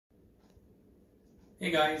Hey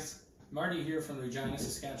guys, Marty here from Regina,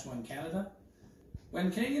 Saskatchewan, Canada. When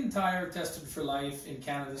Canadian Tire Tested for Life in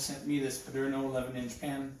Canada sent me this Paderno 11-inch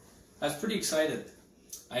pan, I was pretty excited.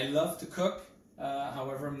 I love to cook,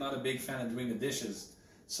 however I'm not a big fan of doing the dishes.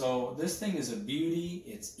 So this thing is a beauty,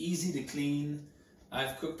 it's easy to clean.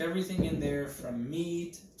 I've cooked everything in there from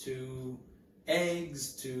meat to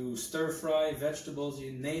eggs to stir fry, vegetables,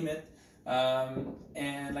 you name it.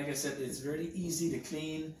 And like I said, it's very easy to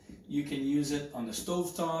clean. You can use it on the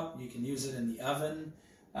stovetop, you can use it in the oven,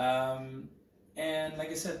 and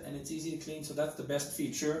like I said, and it's easy to clean, so that's the best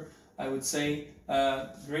feature, I would say.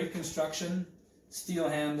 Great construction, steel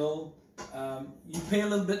handle. You pay a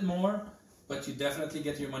little bit more, but you definitely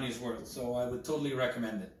get your money's worth, so I would totally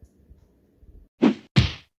recommend it.